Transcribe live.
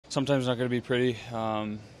sometimes not going to be pretty,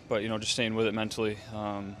 but just staying with it mentally,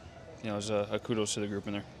 is a kudos to the group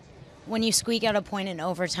in there. When you squeak out a point in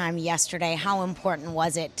overtime yesterday, how important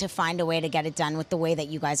was it to find a way to get it done with the way that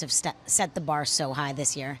you guys have set the bar so high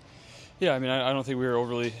this year? Yeah, I don't think we were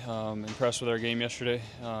overly impressed with our game yesterday.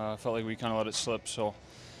 I felt like we kind of let it slip, so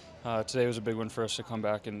today was a big one for us to come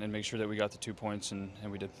back and make sure that we got the 2 points, and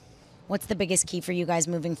we did. What's the biggest key for you guys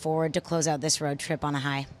moving forward to close out this road trip on a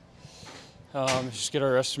high? Just get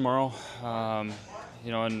our rest tomorrow, and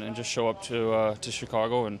just show up to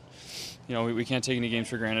Chicago, and we can't take any games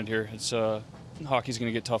for granted here. It's hockey's going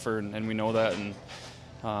to get tougher, and we know that, and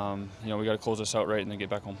we got to close this out right and then get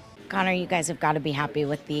back home. Connor, you guys have got to be happy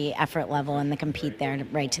with the effort level and the compete there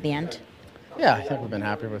right to the end. Yeah, I think we've been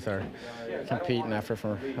happy with our compete and effort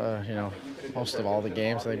for most of all the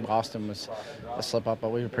games. I think Boston was a slip up,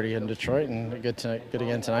 but we were pretty good in Detroit and good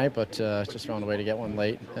again tonight. But just found a way to get one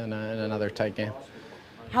late in another tight game.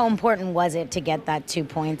 How important was it to get that 2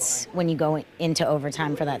 points when you go into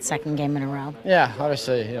overtime for that second game in a row? Yeah,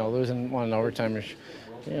 obviously, losing one in overtime is,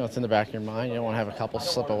 it's in the back of your mind. You don't want to have a couple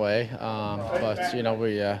slip away.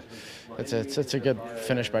 It's a good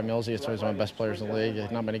finish by Millsy. It's always one of the best players in the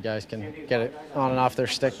league. Not many guys can get it on and off their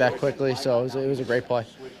stick that quickly, so it was a great play.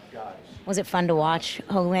 Was it fun to watch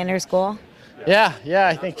Hoaglander's goal? Yeah,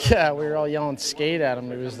 I think we were all yelling skate at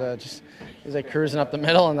him. It was he was like cruising up the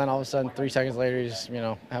middle, and then all of a sudden 3 seconds later he's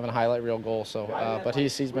having a highlight reel goal. So, but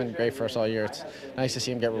he's been great for us all year. It's nice to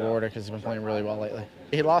see him get rewarded because he's been playing really well lately.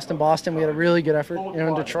 He lost in Boston. We had a really good effort.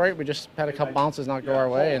 In Detroit we just had a couple bounces not go our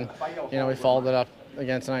way, and we followed it up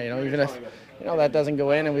again tonight. Even if that doesn't go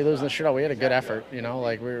in and we lose in the shootout, we had a good effort.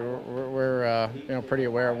 We're pretty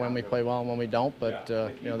aware of when we play well and when we don't. But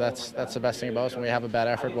that's the best thing about us. When we have a bad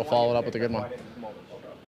effort, we'll follow it up with a good one.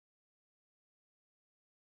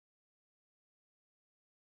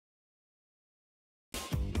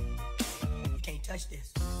 You can't touch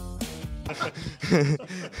this.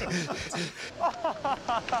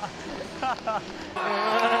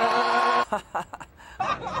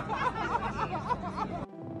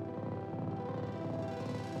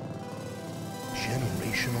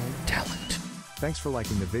 Generational talent. Thanks for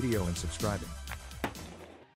liking the video and subscribing.